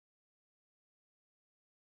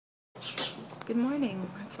Good morning.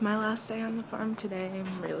 It's my last day on the farm today.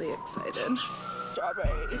 I'm really excited.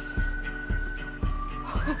 Strawberries.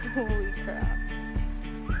 Holy crap.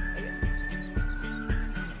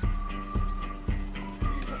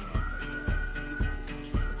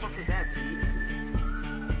 What the fuck was that, Pete?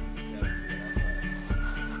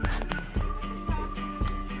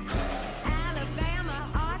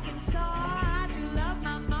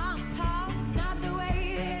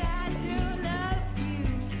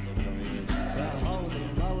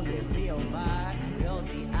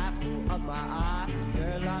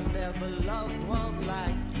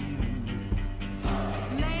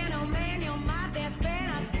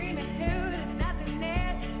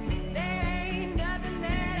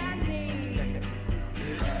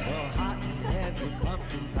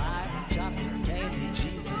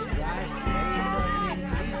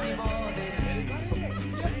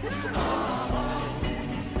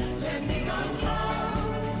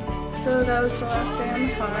 So that was the last day on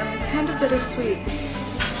the farm. It's kind of bittersweet.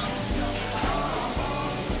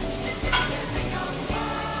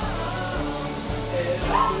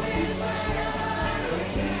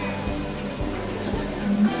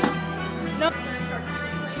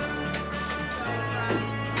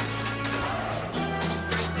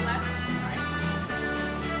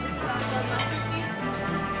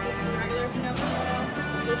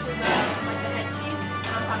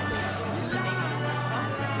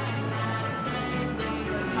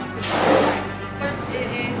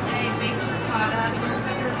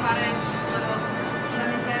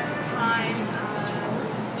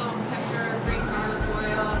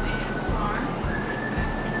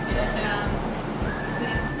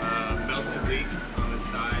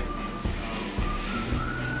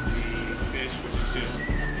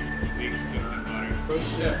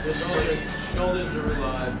 Yeah, this all the shoulders are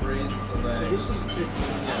ribeye, braised the legs. This is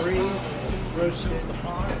braised, roasted.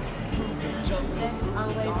 This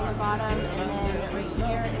glaze on the bottom, and then right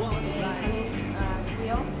here is a honey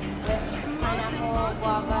wheel with pineapple,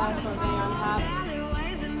 guava, sorbet on top.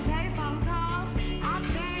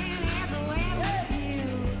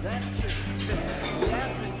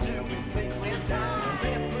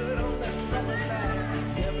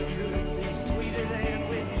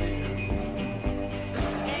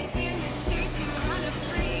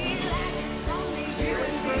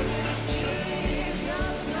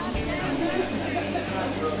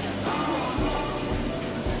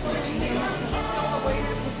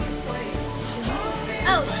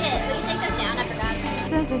 Oh shit, will you take those down? I forgot.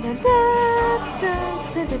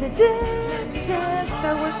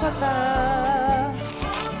 Star Wars pasta.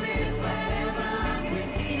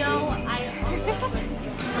 You know,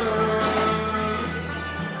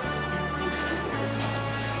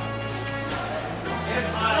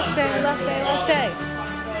 Last day, last day, last day.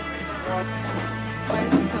 Why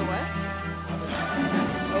is it so wet?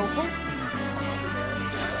 Oval?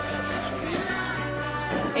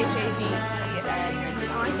 H-A-V-E. I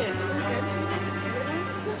like it.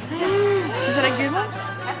 Is it a good one?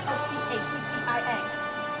 F-O-C-A-C-C-I-A.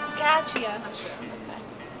 Gotcha.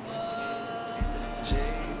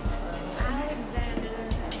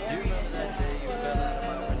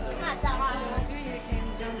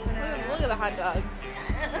 Look at the hot dogs.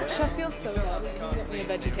 Chef feels so bad. He got me a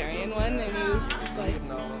vegetarian one, and he was just like.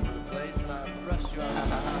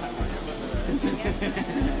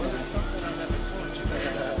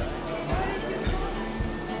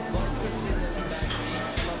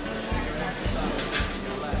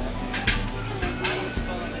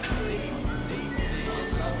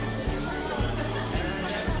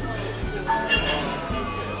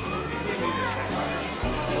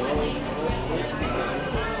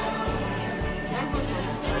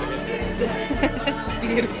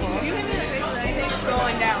 Beautiful. You give me the face of anything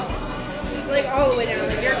going down. Like all the way down.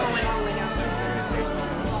 Like you're going all the way down.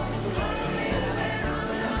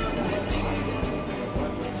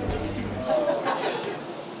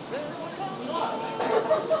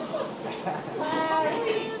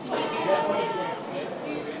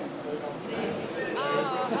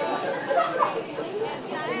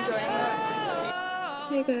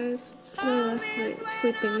 Hey guys, it's my last night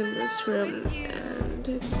sleeping in this room, and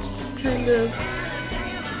it's just kind of,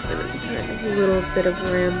 this is gonna be kind of a little bit of a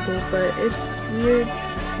ramble, but it's weird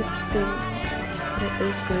to think that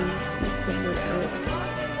there's going to be someone else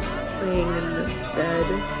laying in this bed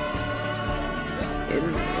in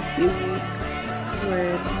a few weeks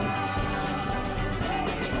when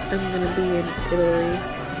I'm gonna be in Italy.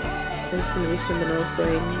 There's gonna be someone else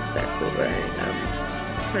laying exactly where I am,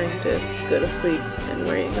 trying to go to sleep and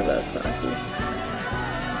worrying about classes.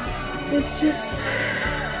 It's just,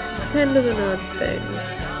 it's kind of an odd thing,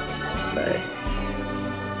 but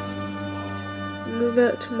move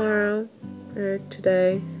out tomorrow, or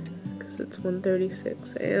today, because it's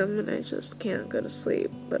 1:36 a.m. and I just can't go to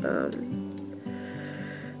sleep, but I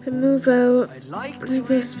move out, I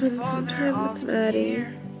go spend some time with Maddie.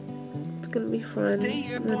 It's gonna be fun.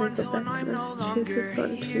 I'm gonna go back to Massachusetts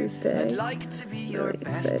on Tuesday. I'm really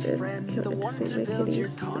excited. Can't wait to see my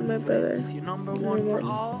kitties and my brother.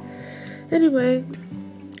 Anyway,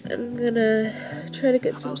 I'm gonna try to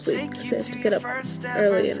get some sleep because I have to get up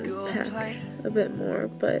early and pack a bit more,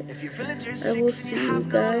 but I will see you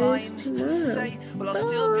guys tomorrow. Bye!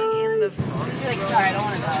 Like, sorry, I don't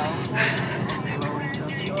want to go.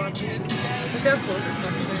 Look how cool this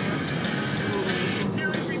one is.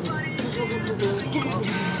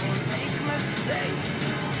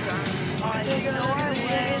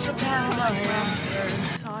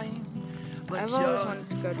 I've always wanted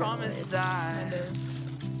to go to college, kind of.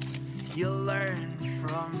 You'll learn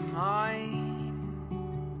from mine.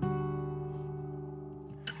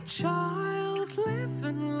 Child, live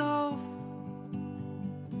and love.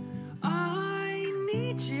 I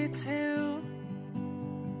need you to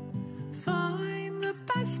find the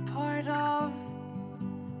best part of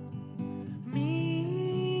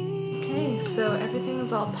me. Okay, so everything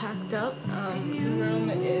is all packed up. The room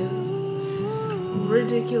is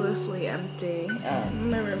ridiculously empty.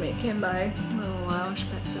 My roommate came by a little while, she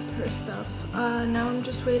packed up her stuff. Now I'm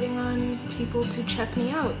just waiting on people to check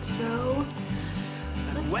me out, so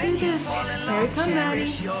let's do this. Here we come, Maddie.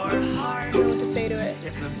 I don't know what to say to it.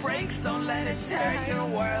 If it breaks, don't let it tear your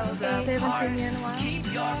world apart. They haven't seen me in a while. Keep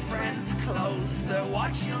your friends close. They're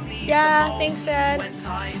what you'll need Yeah, the most thanks, Dad. when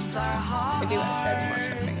times are hard. I do have watched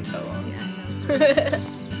something in so long. I'm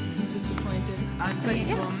disappointed. And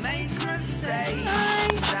people make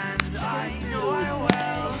mistakes, and I know I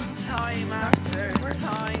will, time after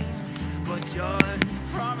time. But just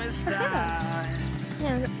promise that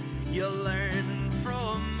Yeah. you'll learn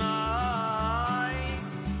from mine.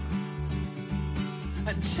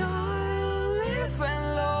 And child, live and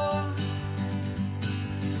love.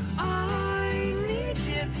 I need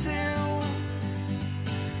you to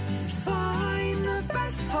find the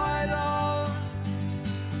best part of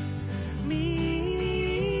me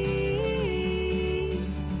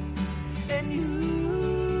and you.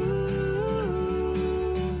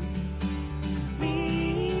 Me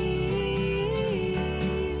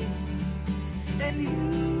and you.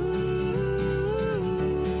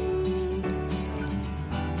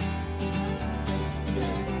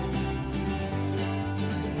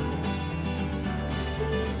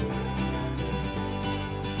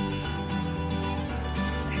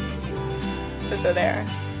 So there.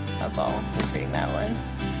 That's all. Just reading that one.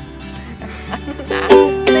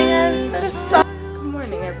 Good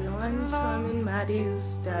morning, everyone. So I'm in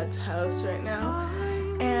Maddie's dad's house right now,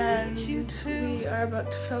 and we are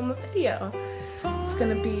about to film a video. It's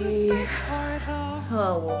gonna be,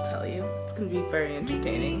 well, we'll tell you. It's gonna be very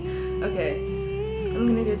entertaining. Okay, I'm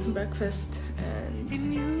gonna get some breakfast, and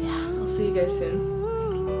yeah, I'll see you guys soon.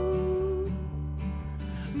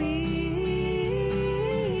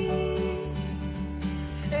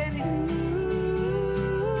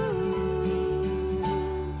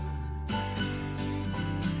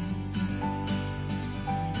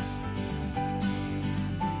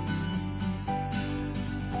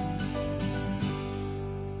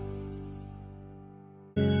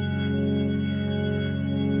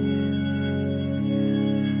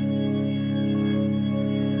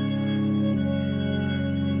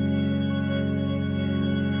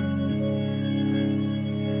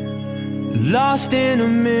 Lost in a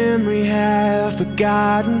memory, half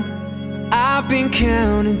forgotten. I've been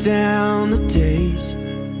counting down the days.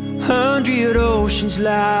 100 oceans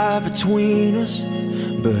lie between us,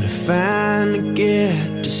 but I finally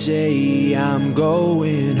get to say I'm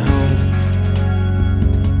going home.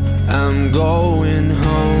 I'm going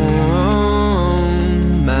home.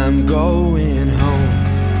 I'm going home.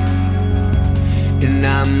 And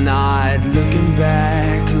I'm not looking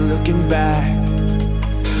back, looking back.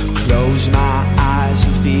 Close my eyes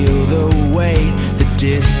and feel the weight. The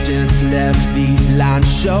distance left these lines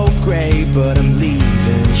so gray, but I'm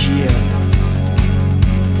leaving here.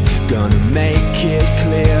 Gonna make it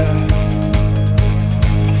clear.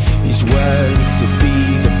 These words will be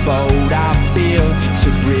the boat I build to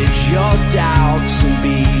bridge your doubts and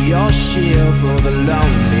be your shield for the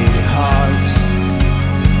lonely hearts.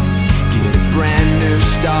 Get a brand new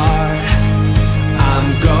start. I'm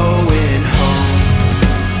going home.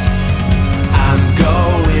 I'm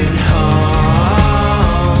going home,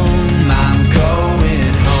 I'm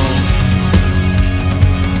going home.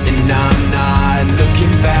 And I'm not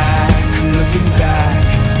looking back, looking back.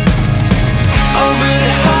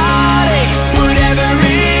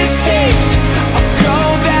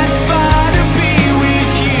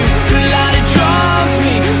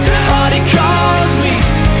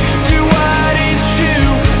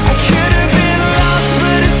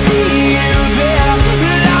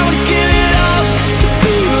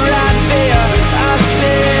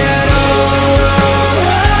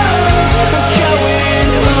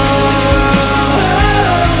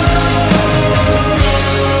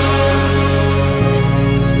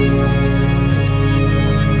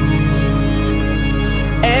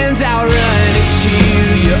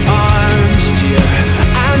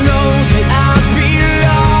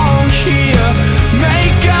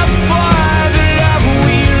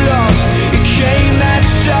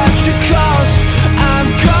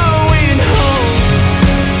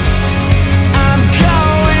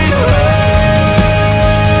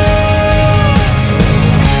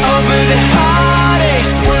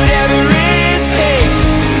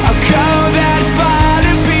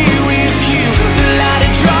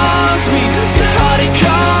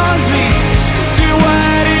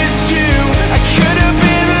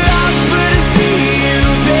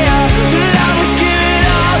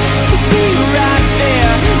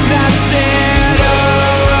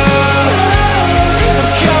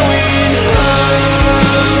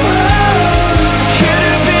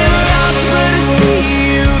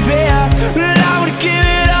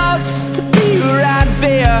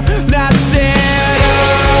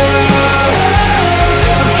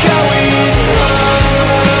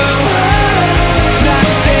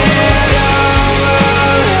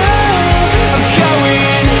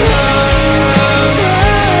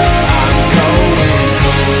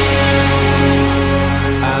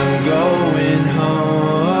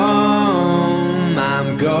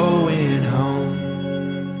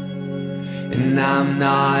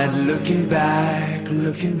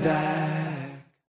 looking back.